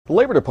The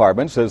Labor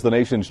Department says the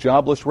nation's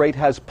jobless rate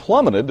has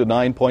plummeted to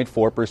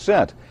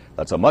 9.4%.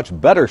 That's a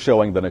much better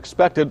showing than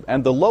expected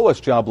and the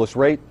lowest jobless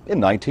rate in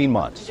 19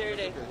 months.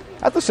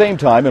 At the same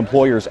time,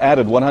 employers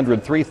added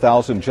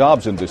 103,000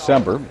 jobs in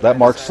December. That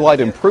marks slight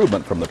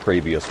improvement from the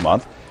previous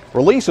month.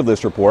 Release of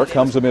this report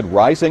comes amid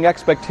rising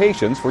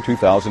expectations for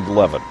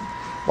 2011.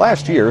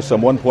 Last year,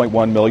 some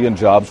 1.1 million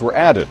jobs were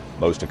added.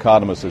 Most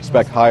economists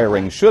expect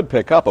hiring should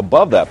pick up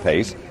above that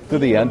pace through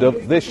the end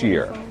of this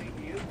year.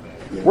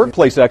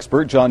 Workplace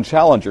expert John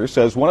Challenger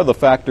says one of the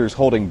factors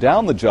holding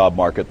down the job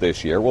market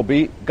this year will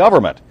be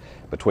government.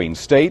 Between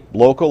state,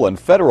 local, and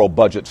federal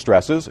budget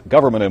stresses,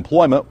 government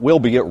employment will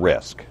be at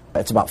risk.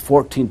 It's about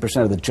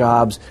 14% of the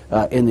jobs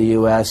in the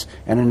U.S.,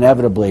 and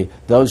inevitably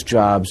those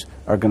jobs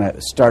are going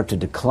to start to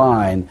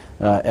decline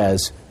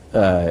as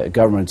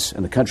governments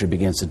in the country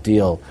begins to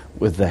deal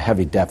with the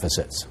heavy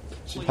deficits.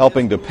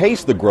 Helping to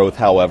pace the growth,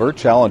 however,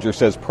 Challenger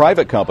says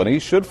private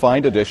companies should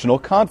find additional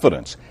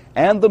confidence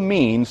and the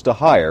means to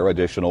hire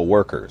additional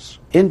workers.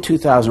 In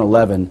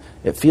 2011,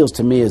 it feels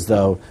to me as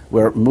though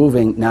we're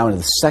moving now into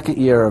the second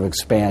year of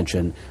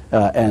expansion,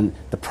 and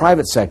the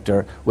private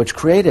sector, which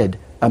created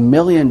 1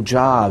 million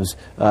jobs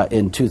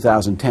in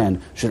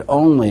 2010, should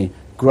only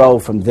grow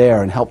from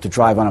there and help to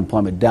drive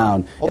unemployment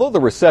down. Although the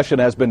recession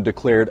has been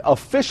declared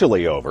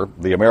officially over,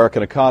 the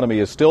American economy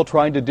is still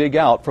trying to dig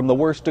out from the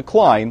worst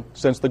decline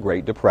since the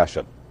Great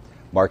Depression.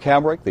 Mark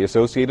Hamrick, The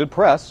Associated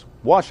Press,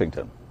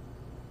 Washington.